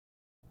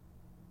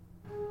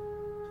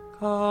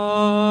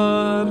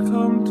Har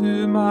come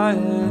to my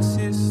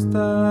assistance.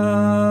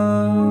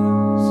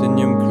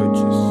 Signum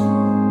Crucis.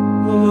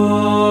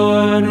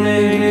 Lord,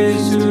 make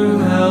haste to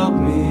help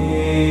me.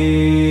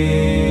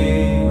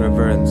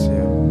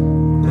 Reverencia.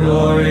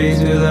 Glory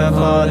to the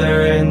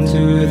Father and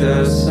to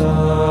the Son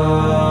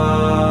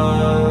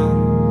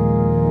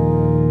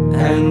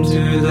and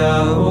to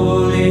the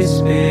Holy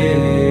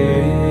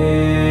Spirit,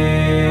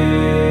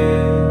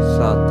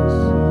 Sanctus.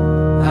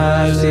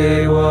 as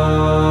it was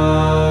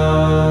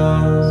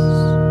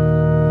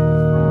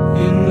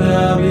in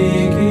the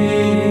beginning,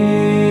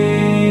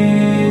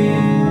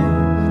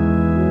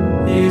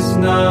 is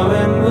now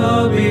and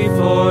will be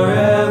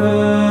forever.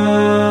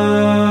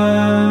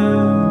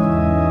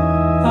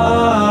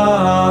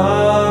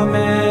 Amen.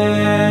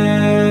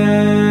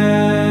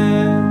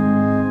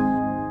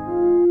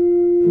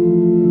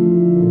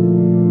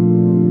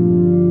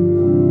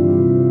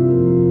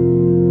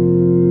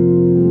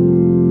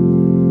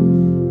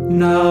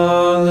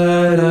 Now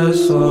let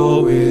us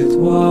all with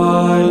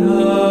one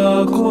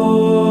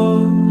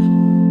accord,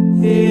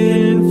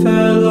 in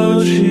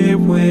fellowship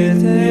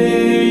with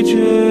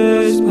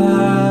ages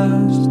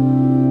past,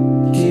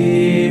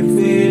 keep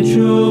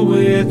vigil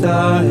with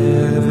our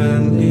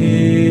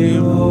heavenly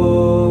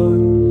Lord,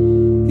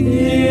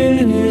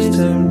 in his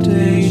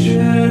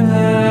temptation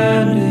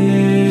and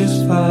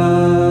his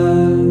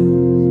fast.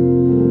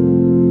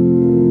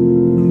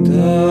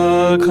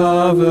 The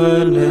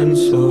covenant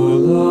so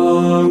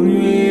long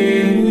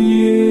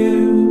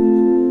revealed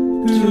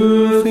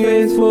to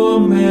faithful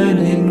men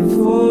in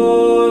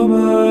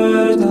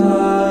former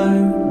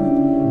time,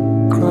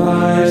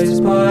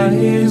 Christ by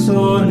his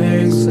own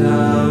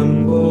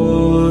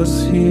example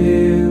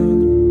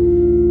sealed,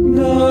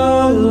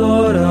 the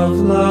Lord of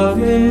love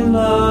in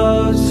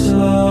love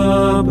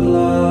sublime.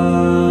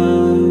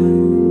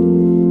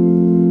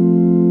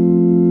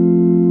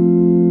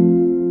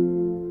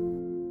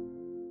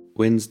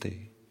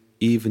 Wednesday,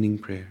 evening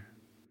prayer.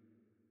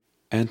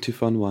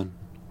 Antiphon 1.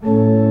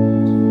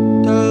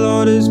 The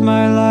Lord is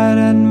my light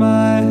and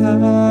my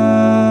help.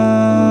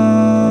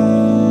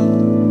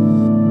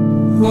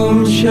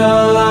 Whom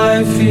shall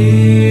I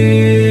fear?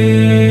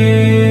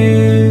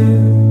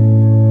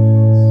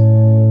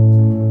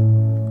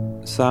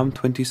 Psalm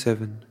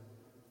 27.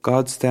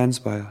 God stands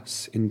by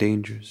us in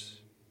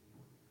dangers.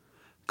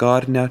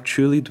 God now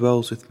truly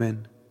dwells with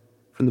men.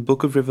 From the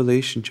book of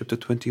Revelation, chapter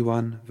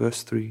 21,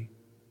 verse 3.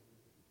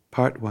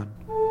 Part 1.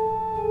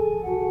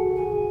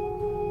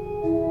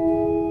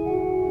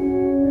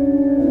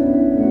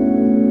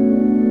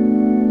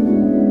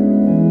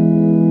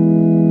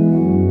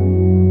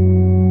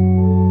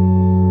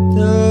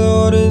 The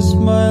Lord is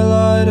my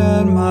light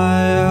and my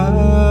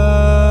help.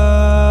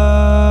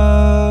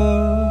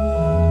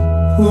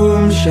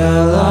 Whom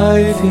shall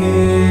I fear?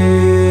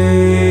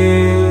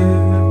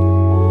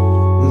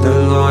 The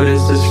Lord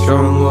is the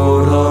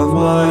stronghold of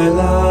my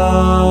life.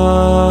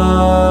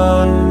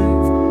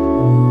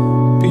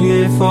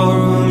 Before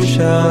whom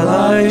shall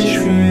I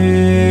shrink?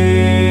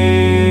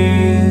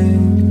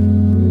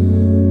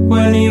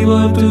 When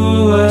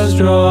evildoers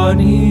draw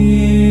near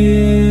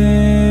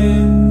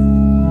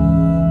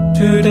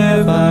to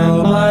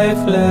devour my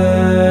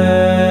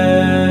flesh,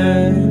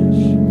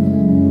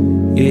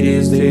 it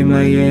is they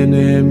my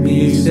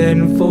enemies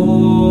and foes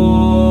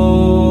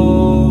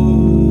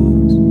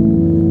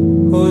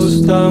who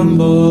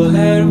stumble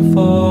and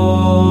fall.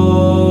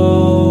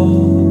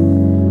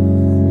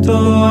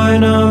 Though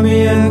an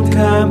army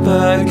encamp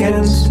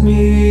against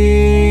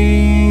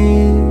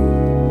me,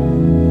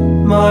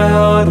 my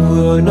heart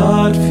will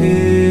not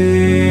fear.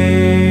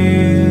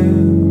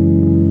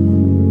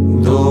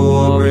 Though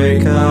war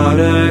break out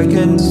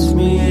against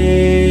me,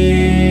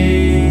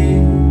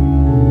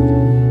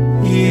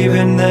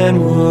 even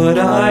then would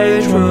I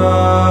trust.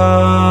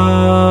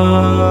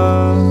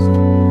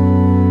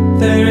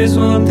 There is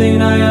one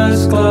thing I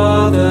ask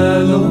of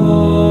the Lord,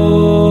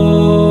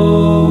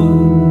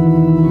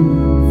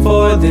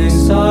 for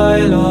this I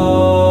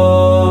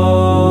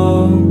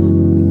long,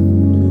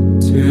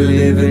 to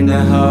live in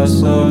the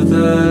house of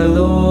the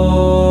Lord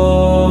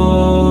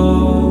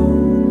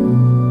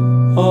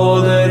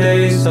all the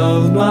days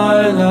of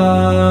my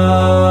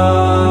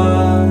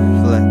life.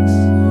 Flex.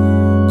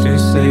 To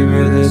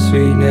savor the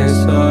sweetness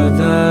of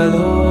the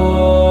Lord,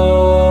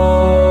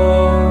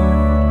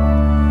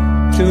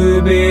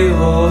 to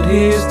behold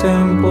his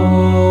temple,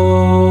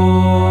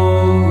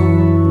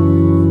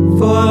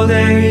 for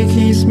there he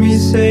keeps me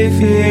safe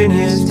in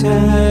his tent.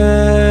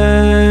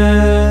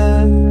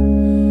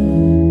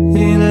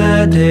 In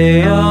the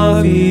day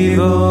of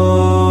evil,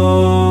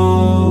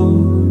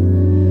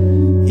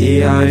 he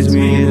hides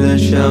me in the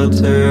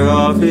shelter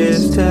of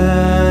his tent.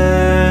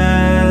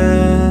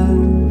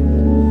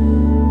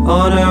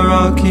 On a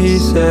rock he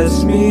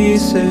sets me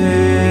safe.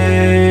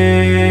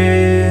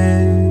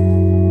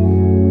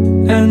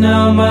 And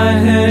now my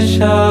head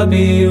shall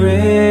be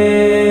raised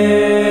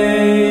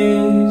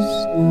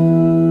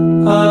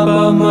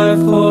above my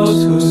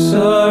foes who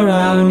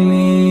surround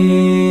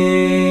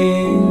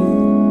me,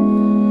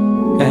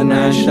 and and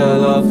I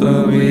shall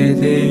offer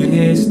within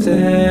his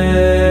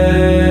tent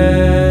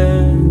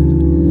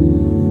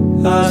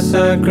a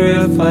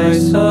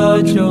sacrifice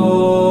of joy.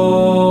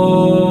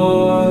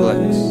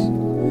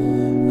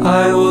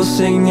 I will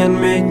sing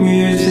and make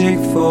music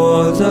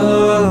for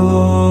the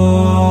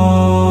Lord.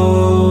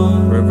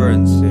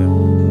 Reverence, yeah.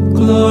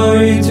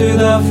 Glory to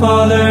the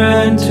Father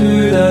and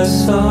to the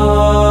Son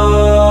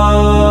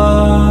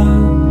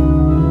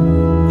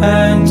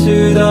and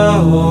to the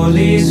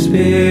Holy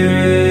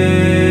Spirit,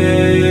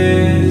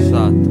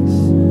 Satis.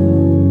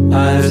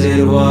 as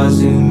it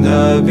was in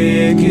the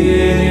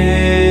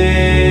beginning,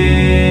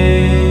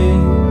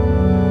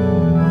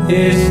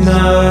 is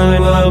now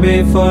and will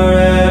be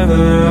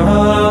forever.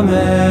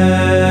 Amen.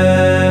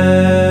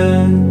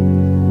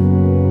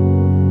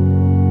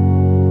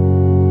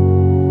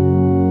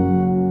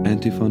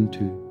 Antiphon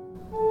 2.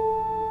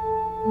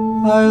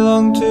 I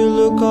long to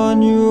look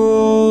on you,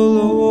 O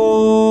Lord.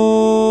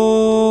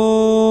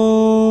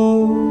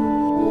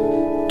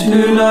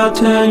 Do not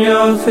turn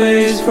your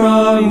face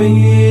from me.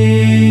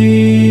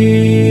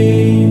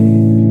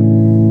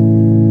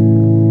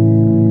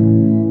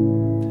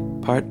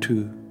 Part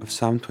 2 of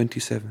Psalm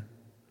 27.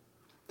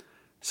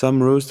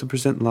 Some rose to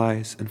present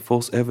lies and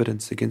false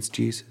evidence against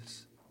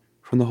Jesus.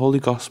 From the Holy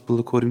Gospel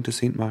according to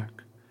St.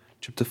 Mark,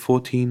 chapter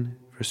 14,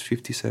 verse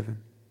 57.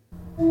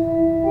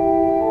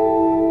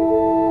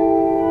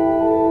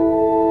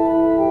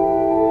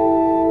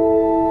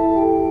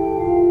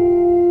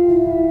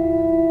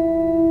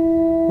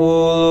 O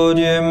Lord,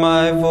 hear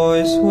my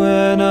voice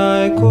when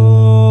I call.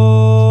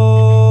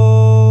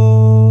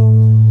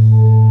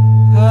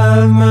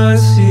 Have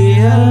mercy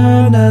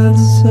and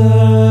answer.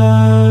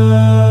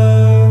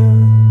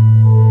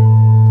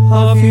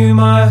 Of you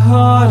my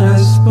heart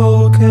has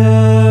spoken.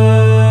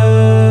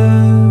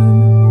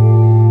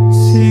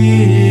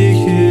 Seek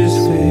his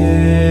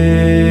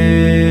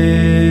face.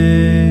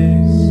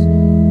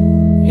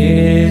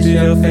 It is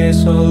your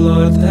face, O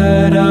Lord,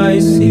 that I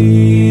see.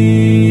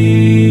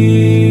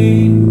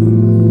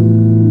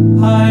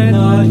 Hide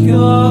not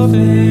your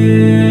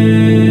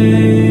face.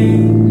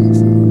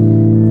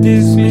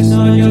 Dismiss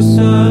not your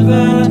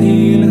servant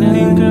in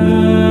anger.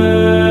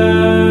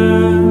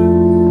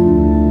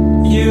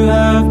 You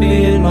have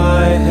been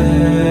my help.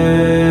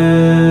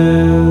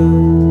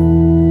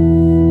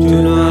 Do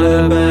not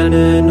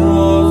abandon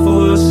or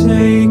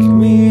forsake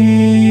me.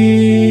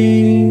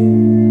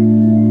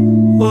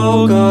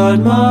 O God,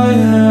 my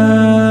help.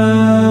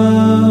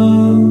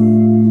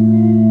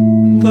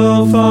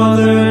 Though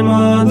father and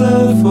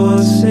mother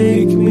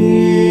forsake me,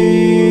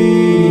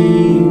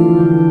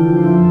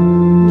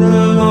 the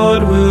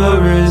Lord will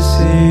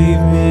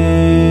receive me.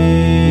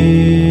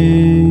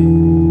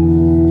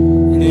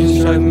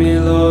 Instruct me,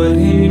 Lord,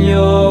 in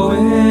your way.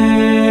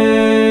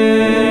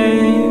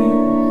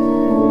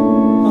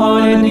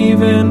 On an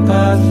even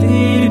path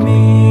lead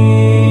me.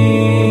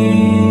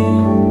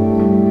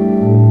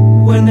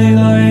 When they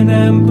lie in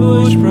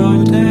ambush,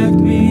 protect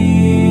me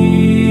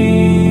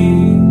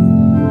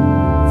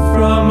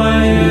from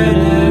my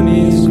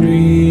enemy's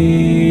greed.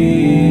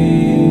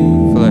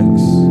 Flex.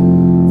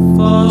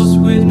 False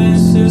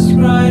witnesses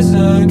rise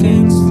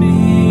against me,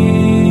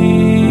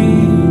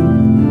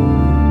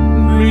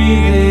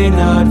 breathing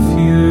out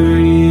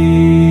fury.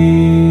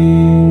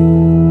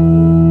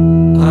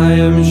 I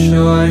am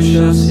sure I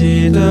shall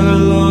see the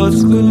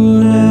Lord's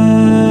goodness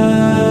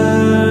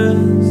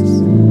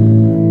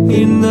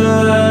in the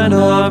land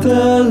of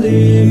the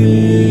living.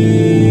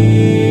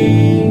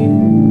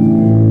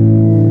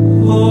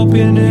 Hope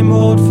in him,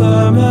 hold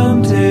firm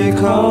and take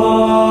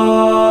heart.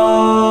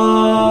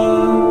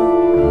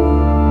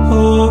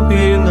 Hope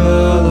in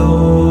the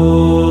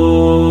Lord.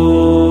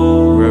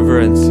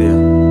 Reverence, yeah.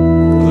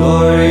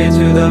 Glory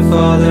to the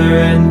Father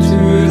and to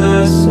the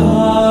Son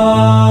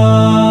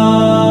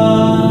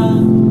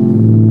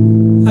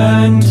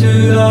and to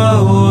the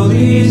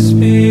Holy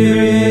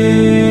Spirit,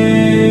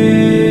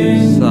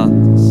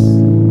 Satis.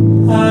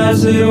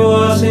 as it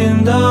was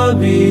in the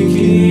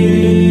beginning,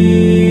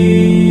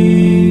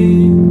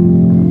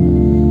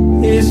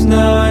 is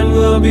now and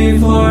will be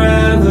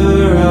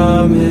forever.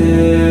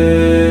 Amen.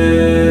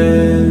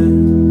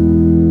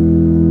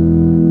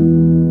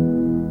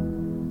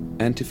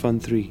 Antiphon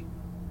 3.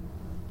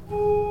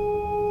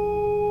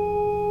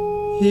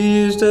 He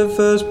is the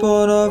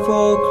firstborn of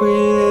all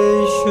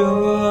creation.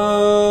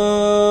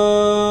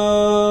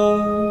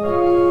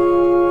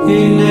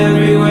 In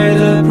every way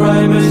the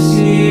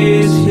primacy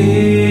is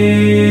his.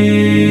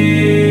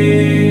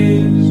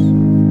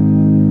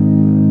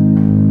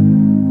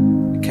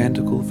 A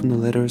canticle from the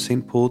letter of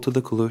St. Paul to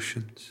the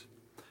Colossians,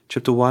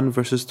 chapter 1,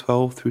 verses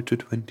 12 through to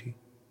 20.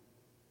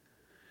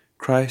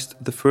 Christ,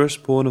 the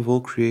firstborn of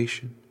all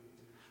creation,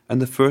 and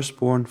the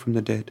firstborn from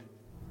the dead.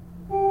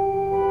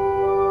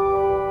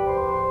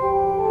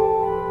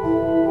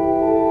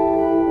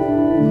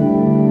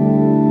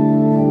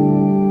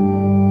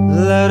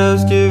 Let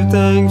us give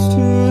thanks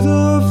to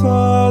the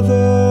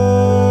Father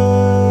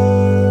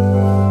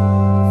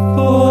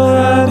for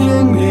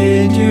having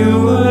made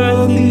you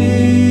worthy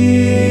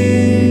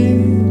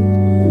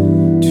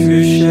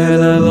to share share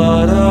the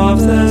lot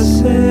of the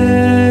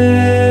saints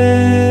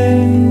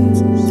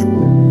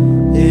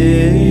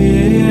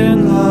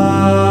in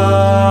light.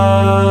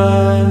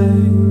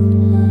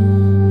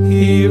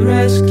 He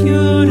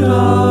rescued us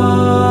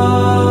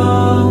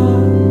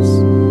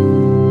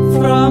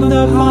from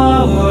the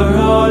power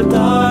of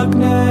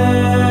darkness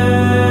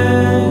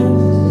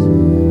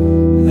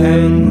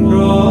and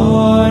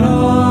brought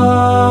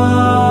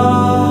us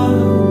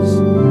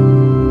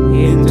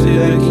into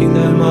the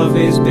kingdom of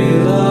His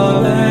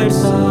beloved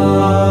Son.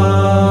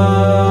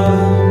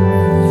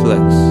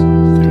 Flex.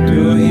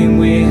 Through Him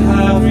we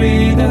have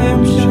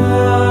redemption,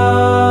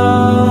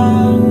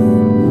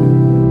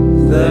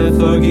 the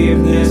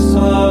forgiveness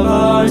of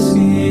our sins.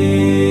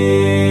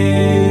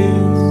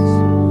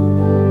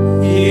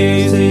 He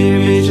is the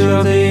image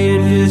of the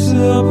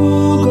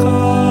invisible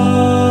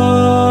God,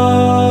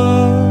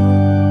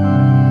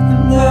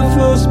 and the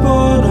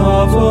firstborn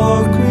of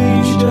all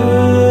creatures.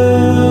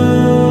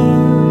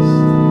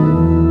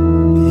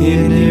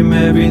 In Him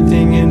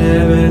everything in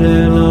heaven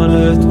and on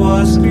earth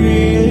was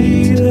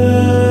created,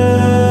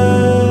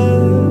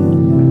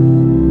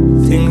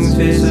 things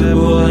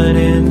visible and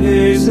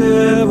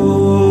invisible.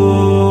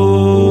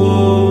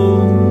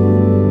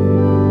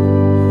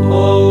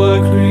 All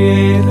were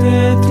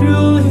created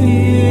through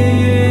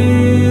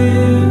Him.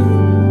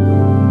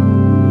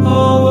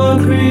 All were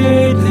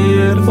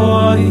created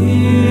for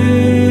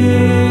Him.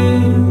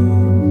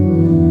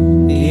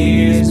 He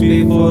is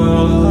before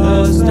all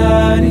else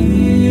that is.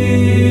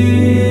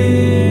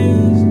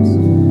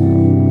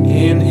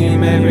 In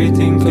Him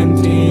everything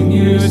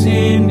continues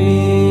in being.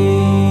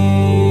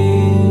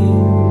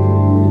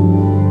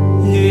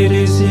 It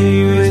is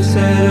He who is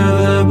head of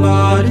the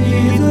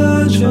body, the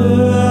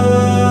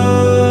church.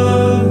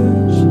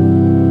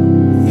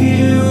 He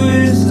who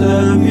is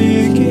the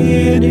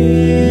beginning,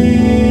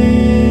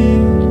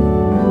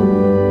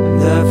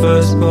 the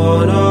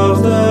firstborn of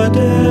the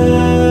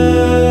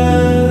dead,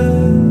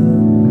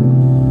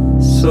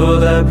 so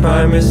that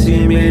primacy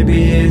may be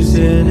His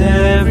in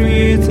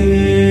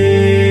everything.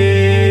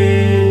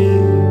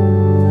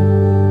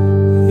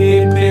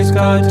 It pleased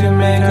God to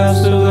make us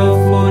so the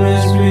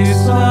fullness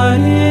reside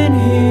in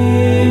Him,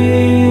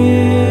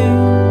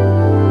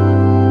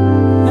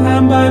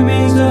 and by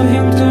means of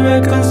Him to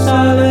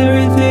reconcile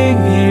everything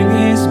in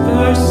His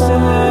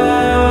person,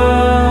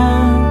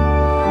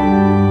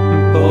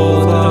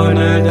 both on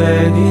earth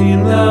and in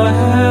the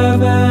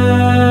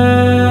heavens,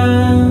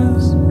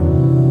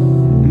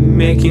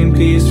 making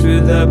peace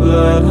through the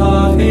blood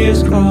of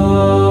His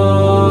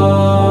cross.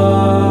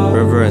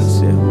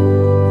 Reverencia.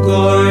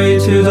 Glory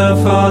to the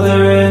Father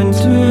and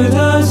to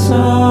the Son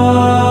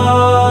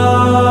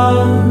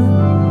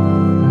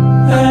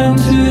and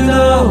to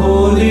the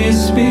Holy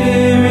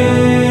Spirit,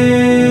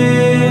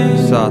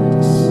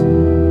 Satis.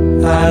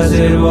 as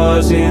it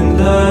was in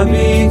the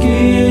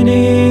beginning,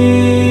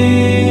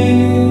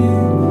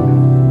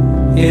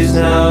 is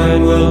now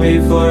and will be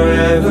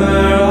forever.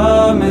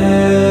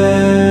 Amen.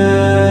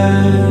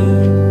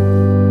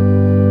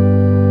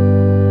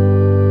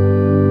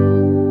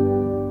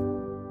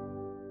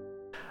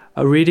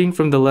 A reading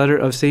from the letter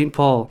of St.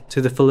 Paul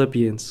to the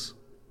Philippians.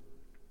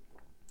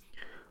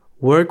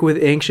 Work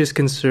with anxious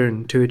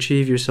concern to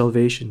achieve your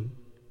salvation.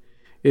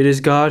 It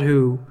is God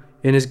who,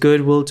 in His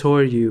good will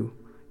toward you,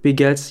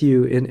 begets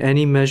you in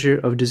any measure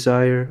of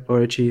desire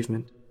or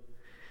achievement.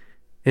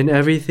 In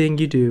everything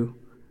you do,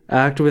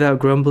 act without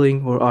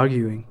grumbling or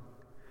arguing.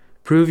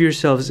 Prove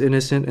yourselves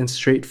innocent and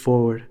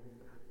straightforward,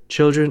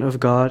 children of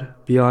God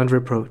beyond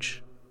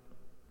reproach.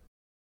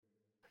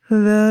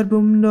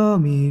 Verbum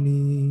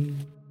Domini,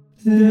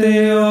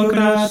 Deo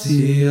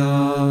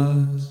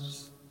gratias.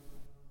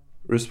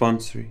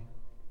 Responsory.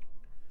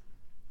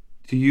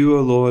 To you,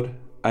 O Lord,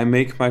 I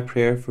make my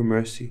prayer for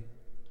mercy.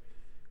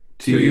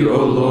 To you,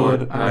 O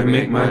Lord, I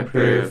make my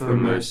prayer for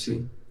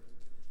mercy.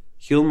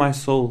 Heal my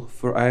soul,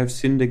 for I have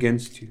sinned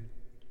against you.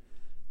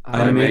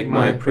 I make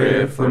my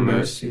prayer for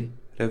mercy.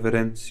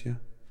 Reverencia.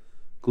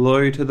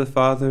 Glory to the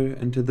Father,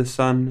 and to the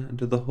Son, and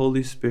to the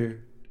Holy Spirit.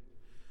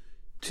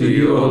 To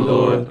you, O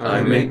Lord,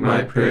 I make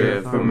my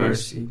prayer for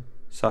mercy.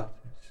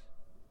 Satis.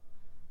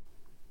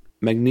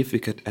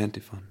 Magnificat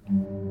Antiphon.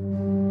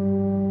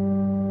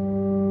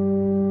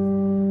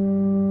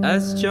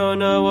 As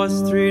Jonah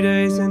was 3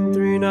 days and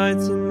 3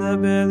 nights in the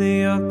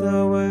belly of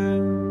the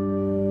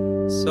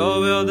whale,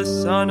 so will the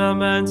Son of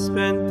Man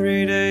spend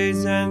 3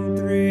 days and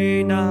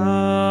 3 nights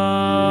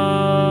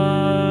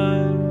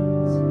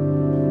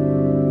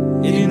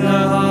in the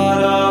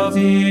heart of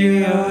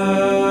the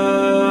earth.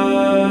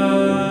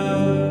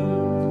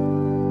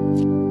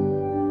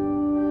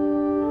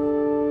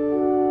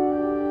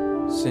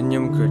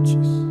 Signum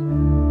Crucis.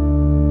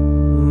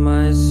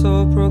 My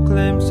soul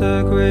proclaims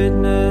the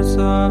greatness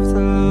of the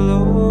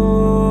Lord.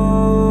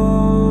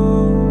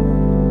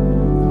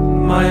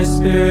 My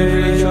spirit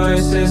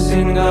rejoices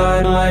in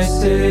God my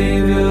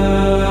Savior,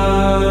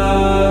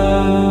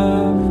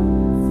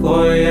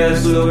 for He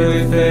has looked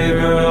with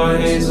favor on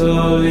His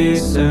holy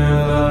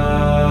servant.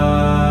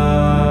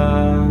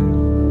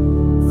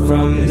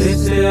 From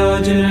this day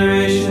all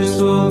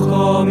generations will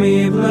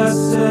me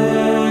blessed.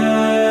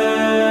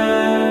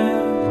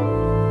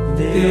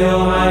 The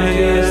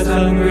Almighty has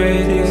done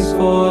great things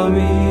for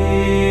me,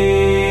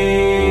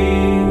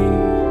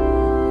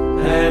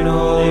 and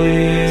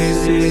holy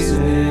is His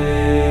name.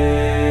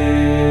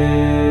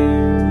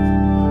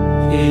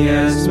 He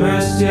has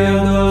mercy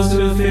on those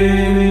who fear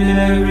Him in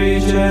every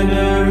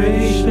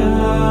generation.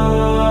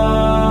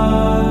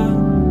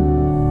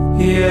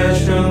 He has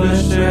shown the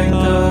strength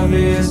of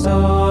His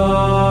arm.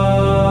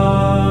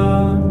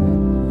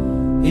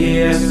 He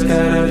has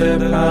scattered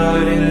the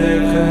proud in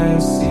their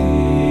conceit.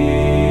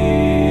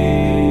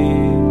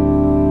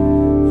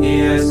 He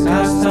has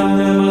cast down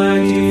the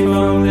mighty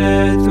from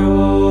their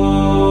thrones,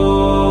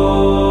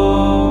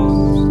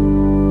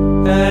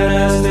 and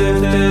has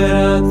lifted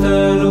up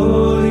the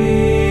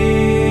lowly.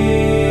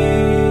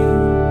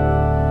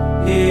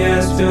 He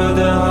has filled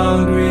the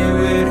hungry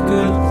with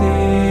good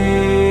things,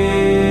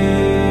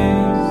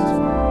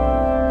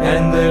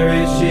 and the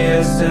rich He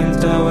has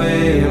sent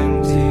away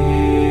empty.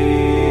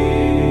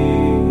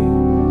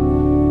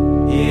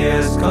 He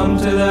has come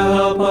to the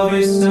help of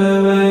His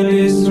servant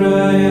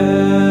Israel,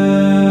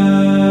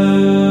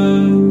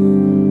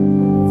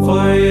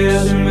 for He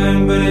has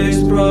remembered His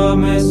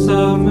promise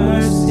of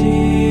mercy,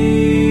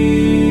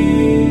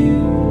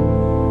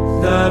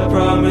 the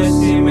promise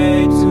He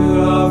made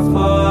to our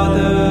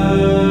fathers,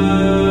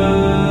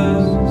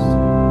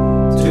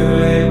 to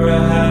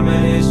Abraham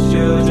and his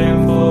children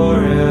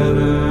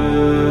forever.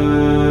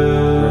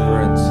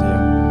 Reverencia.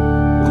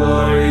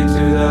 Glory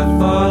to the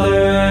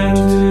Father and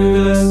to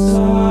the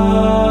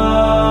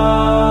Son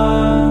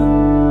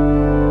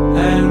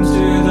and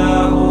to the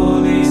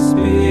Holy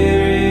Spirit,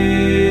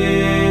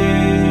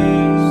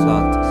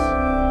 Satis.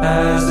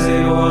 as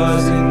it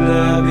was in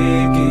the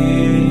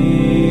beginning,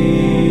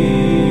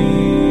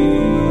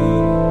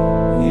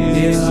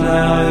 is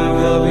now and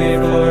will be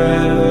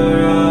forever.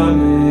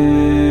 Amen.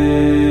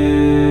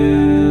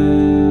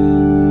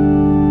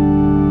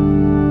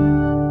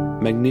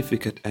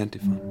 Magnificat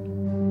Antiphon.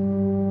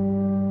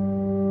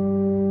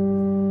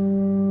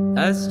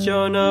 As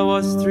Jonah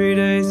was 3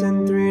 days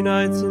and 3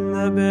 nights in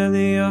the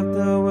belly of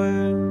the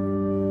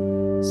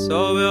whale,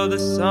 so will the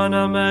Son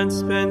of Man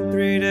spend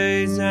 3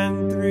 days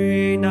and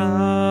 3 nights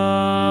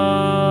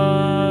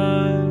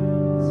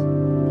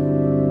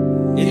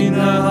in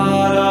the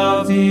heart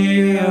of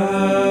the earth.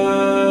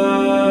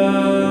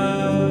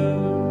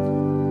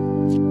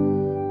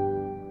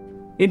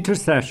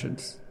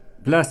 Intercessions.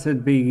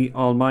 Blessed be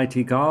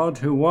Almighty God,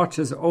 who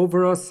watches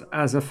over us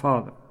as a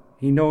Father.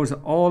 He knows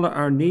all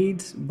our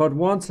needs, but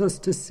wants us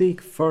to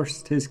seek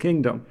first His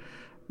kingdom.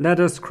 Let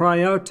us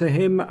cry out to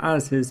Him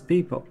as His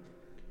people.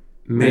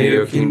 May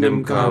your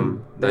kingdom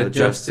come, that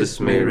justice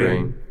may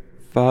reign.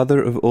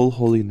 Father of all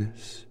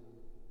holiness,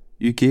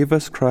 you gave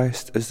us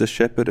Christ as the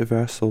shepherd of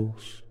our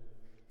souls.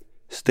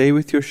 Stay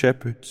with your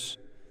shepherds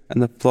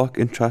and the flock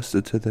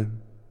entrusted to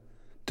them.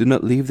 Do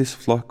not leave this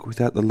flock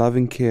without the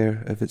loving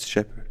care of its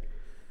shepherd.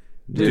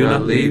 Do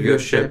not leave your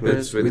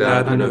shepherds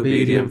without an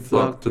obedient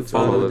flock to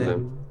follow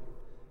them.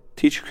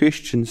 Teach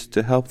Christians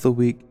to help the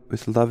weak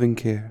with loving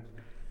care,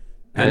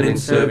 and in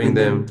serving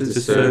them to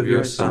serve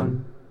your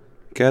Son.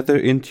 Gather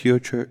into your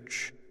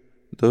church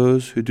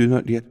those who do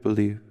not yet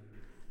believe,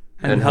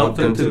 and help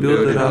them to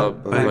build it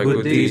up by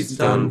good deeds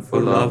done for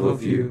love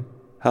of you.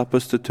 Help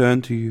us to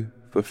turn to you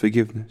for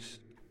forgiveness.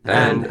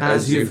 And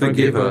as you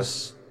forgive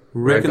us,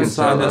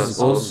 reconcile us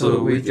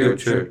also with your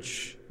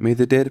church. May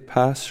the dead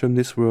pass from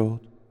this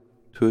world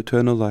to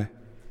eternal life,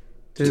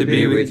 to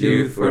be with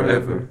you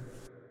forever.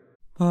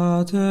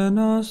 Pater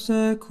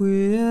noster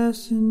qui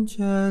es in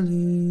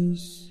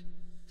celis,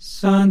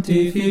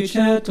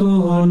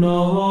 sanctificetur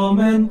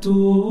nomen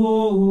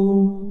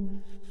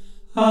tuum,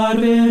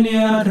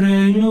 adveniat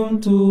regnum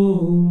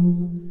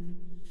tuum,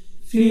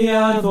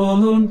 fiat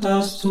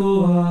voluntas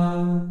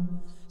tua,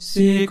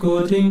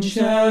 sicut in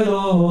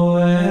cielo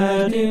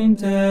et in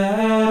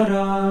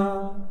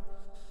terra.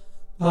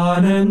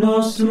 Panem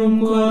nostrum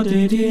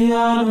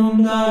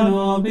quotidianum da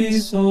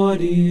nobis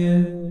hodie,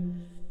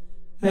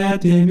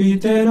 et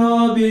dimitte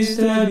nobis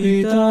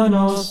debita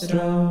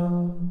nostra,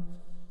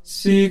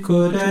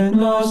 sicut et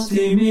nos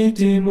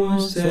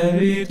dimittimus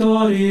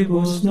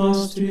debitoribus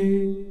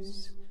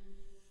nostris,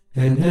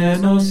 et ne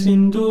nos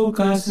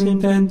inducas in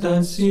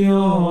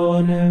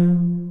tentationem,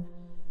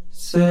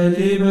 sed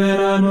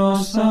libera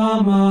nos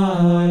a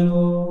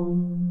malo.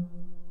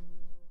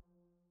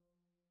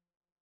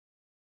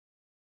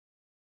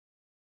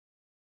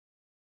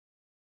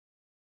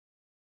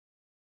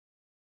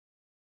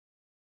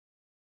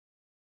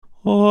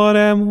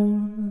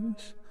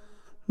 Oremus.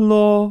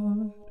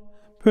 Lord,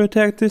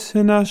 protect us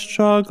in our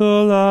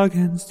struggle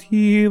against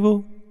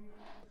evil.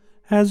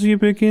 As we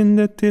begin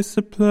the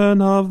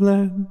discipline of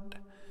Lent,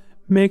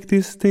 make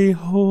this day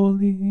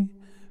holy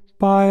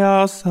by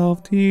our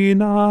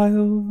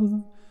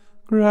self-denial.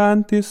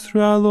 Grant this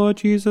through our Lord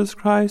Jesus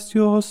Christ,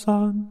 your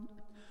Son,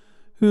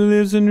 who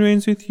lives and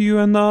reigns with you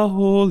and the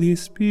Holy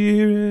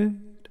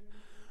Spirit,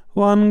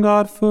 one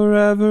God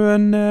forever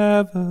and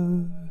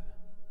ever.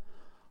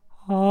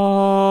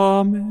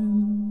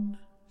 Amen.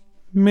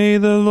 May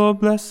the Lord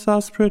bless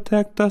us,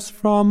 protect us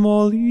from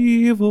all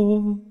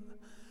evil,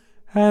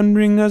 and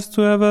bring us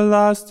to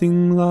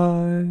everlasting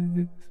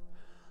life.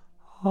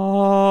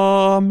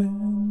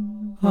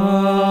 Amen.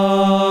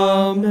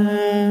 Amen.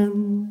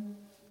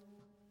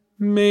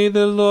 May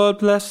the Lord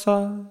bless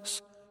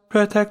us,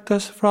 protect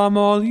us from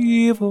all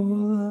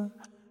evil,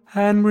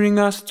 and bring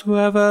us to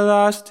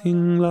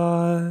everlasting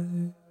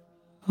life.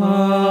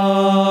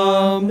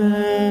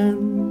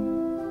 Amen.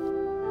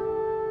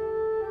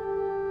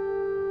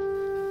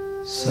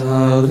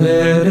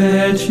 Salve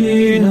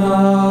Regina,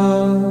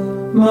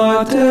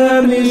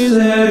 Mater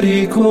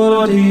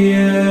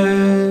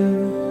misericordiae,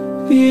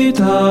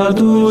 vita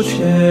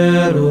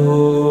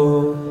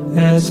dulcero,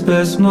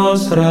 espes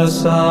nostra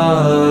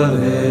salve.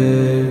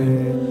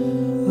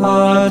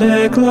 A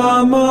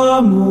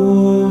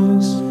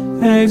reclamamus,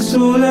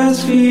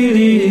 exules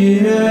filii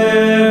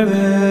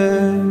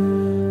Eve,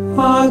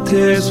 a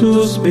te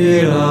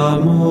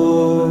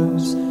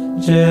suspiramus,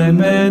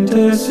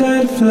 gementes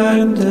et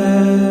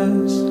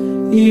flentes,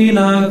 in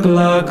ac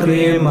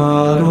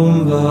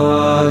lacrimarum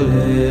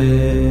vale.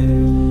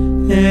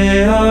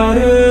 Ea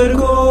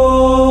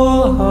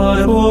ergo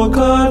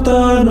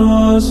advocata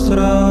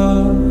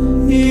nostra,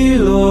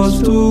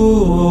 illos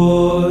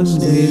tuos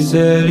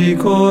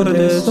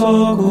misericordes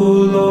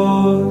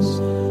oculos,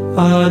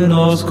 ad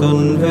nos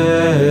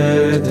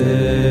converte.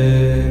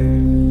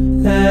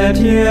 Et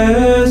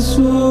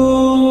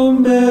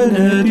Iesum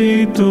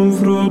benedictum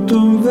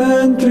fructum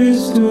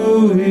ventris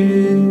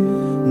tui,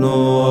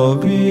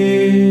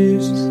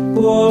 nobis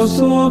post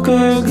hoc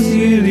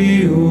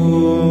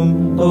exilium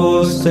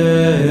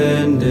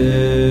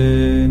ostende.